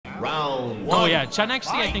Oh yeah, Chun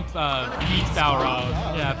actually I think beats Balrog.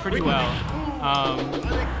 Yeah, pretty well.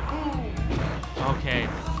 Okay.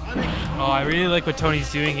 Oh, I really like what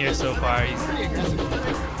Tony's doing here so far.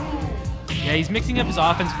 He's mixing up his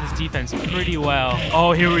offense with his defense pretty well.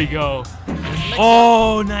 Oh, here we go.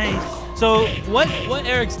 Oh, nice. So what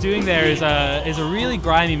Eric's doing there is a really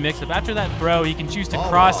grimy mix-up. After that throw, he can choose to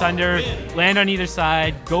cross under, land on either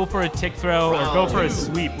side, go for a tick throw, or go for a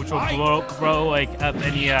sweep, which will blow like up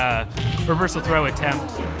any reversal throw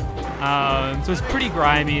attempt. So it's pretty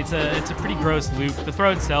grimy. It's a pretty gross loop. The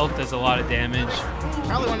throw itself does a lot of damage.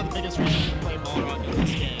 Probably one of the biggest reasons to play Balrog in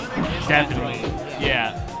this game. Definitely.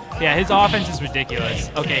 Yeah. Yeah, his offense is ridiculous.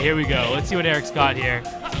 Okay, here we go. Let's see what Eric's got here.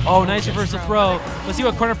 Oh, nice reversal throw. Let's see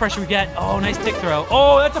what corner pressure we get. Oh, nice tick throw.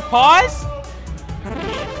 Oh, that's a pause?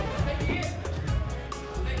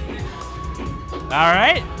 All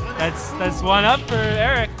right. That's one up for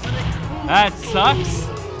Eric. That sucks.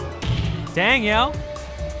 Dang, yo.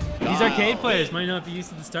 These arcade players might not be used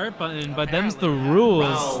to the start button, but them's the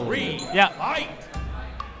rules. Yeah.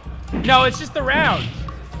 No, it's just the round.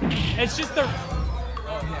 It's just the...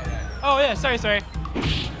 Oh, yeah, sorry.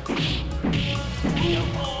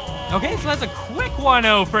 Okay, so that's a quick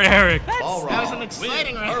 1-0 for Eric. That was an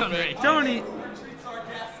exciting round. Tony.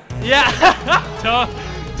 Yeah.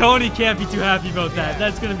 Tony can't be too happy about that.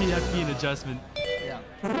 That's going to have to be an adjustment. Yeah.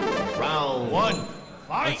 Round 1.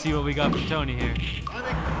 Let's see what we got from Tony here.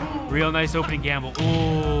 Real nice opening gamble.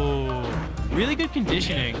 Ooh. Really good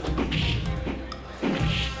conditioning.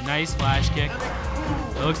 Nice flash kick.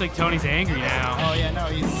 It looks like Tony's angry now. Oh yeah, no,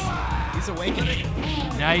 he's awakening.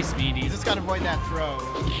 Nice meaty. He's just got to avoid that throw,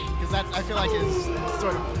 because that I feel like is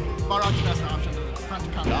sort of Balrog's best option to front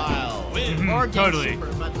to come. Or game totally.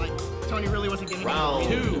 super, but like Tony really wasn't getting Round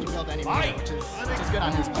 2. Which is good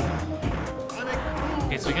on his part.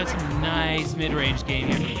 Okay, so we got some nice mid-range game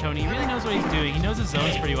here from Tony. He really knows what he's doing. He knows his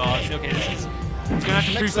zones pretty well. So, okay, he's gonna have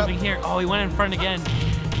to prove something here. Oh, he went in front again.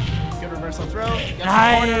 Good reversal throw.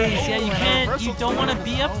 Nice. Yeah, you don't want to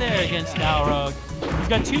be up there against Balrog. He's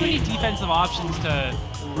got too many defensive options to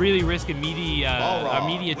really risk a meaty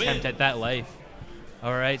attempt at that life.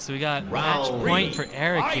 All right, so we got match point for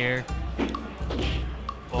Eric here.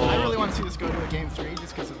 Oh. I really want to see this go to a game 3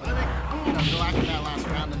 just because of the lack of that last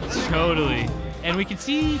round. Totally. And we can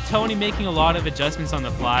see Tony making a lot of adjustments on the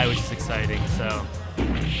fly, which is exciting. So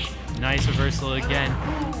nice reversal again.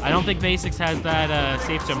 I don't think Basiks has that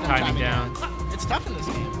safe jump timing down. It's tough in this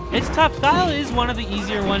game. It's tough. Guile is one of the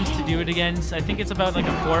easier ones to do it against. I think it's about like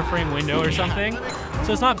a 4-frame window or something.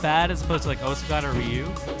 So it's not bad as opposed to like Sagat or Ryu.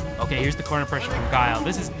 Okay, here's the corner pressure from Guile.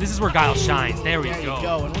 This is where Guile shines. There we go. There you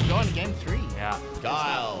go, and we're going to game 3. Yeah.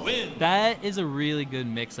 Guile wins. That is a really good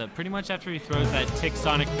mix-up. Pretty much after he throws that tick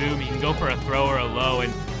sonic boom, he can go for a throw or a low,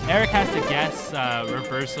 and Eric has to guess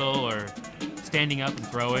reversal or standing up and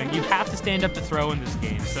throwing. You have to stand up to throw in this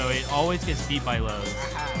game, so it always gets beat by lows.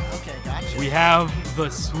 Okay, gotcha. We have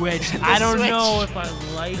the switch. I don't know if I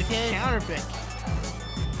like it. Counter pick.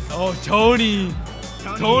 Oh, Tony.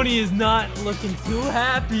 Tony is not looking too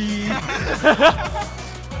happy.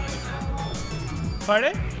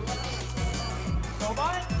 Pardon?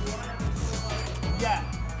 Robot? Yeah.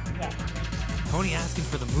 Tony asking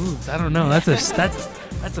for the moves. I don't know. That's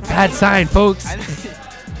a bad sign, folks. I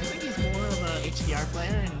think he's more of a HDR player,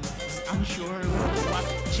 and I'm sure what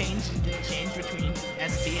changed and didn't change between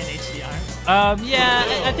SD and HDR. Yeah,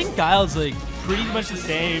 I think Guile's like pretty much the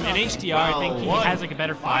same. In HDR, I think he has like a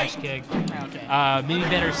better flash kick. Okay. Maybe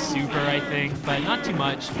better super, I think, but not too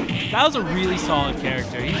much. Guile's a really solid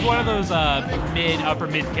character. He's one of those upper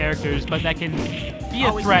mid characters, but that can be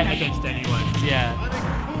a threat against anyone. Yeah.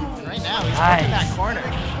 And right now, he's in that corner.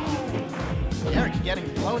 Eric getting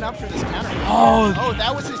blown up for this counter. Oh,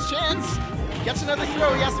 that was his chance. Gets another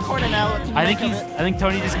throw. He has the corner now. I think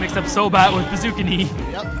Tony just mixed up Sagat with bazooka knee.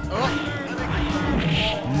 Yep. Oh.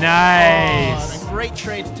 Nice. Oh, a great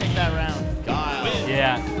trade to take that round. Guile.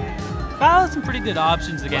 Yeah. Guile has some pretty good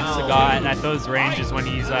options against Sagat at those ranges when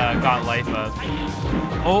he's got life up.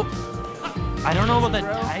 Oh, I don't know about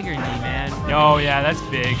that tiger knee, man. Oh, yeah, that's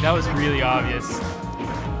big. That was really obvious.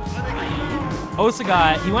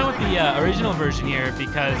 Sagat, he went with the original version here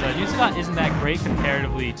because new Sagat isn't that great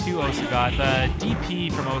comparatively to Sagat. The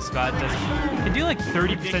DP from Sagat can do like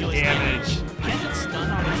 30% damage. Can it stun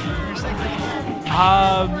on his or something?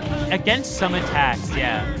 Against some attacks,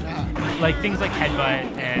 yeah. Like things like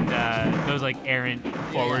headbutt and those like errant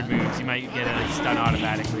forward moves, you might get a stun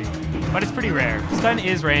automatically. But it's pretty rare. Stun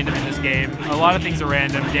is random in this game. A lot of things are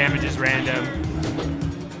random, damage is random.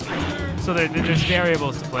 So there's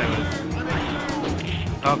variables to play with.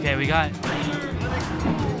 Okay, we got...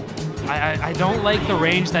 I don't like the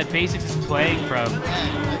range that Basiks is playing from.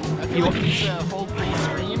 I feel like he needs to hold full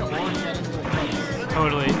screen or get into a place.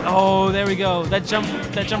 Totally. Oh, there we go. That jump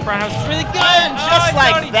roundhouse is really good. And just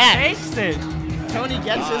like Tony that. takes it. Tony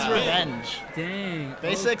gets his revenge. Dang.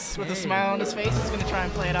 Basiks with a smile on his face is going to try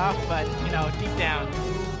and play it off, but, you know, deep down,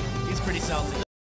 he's pretty salty.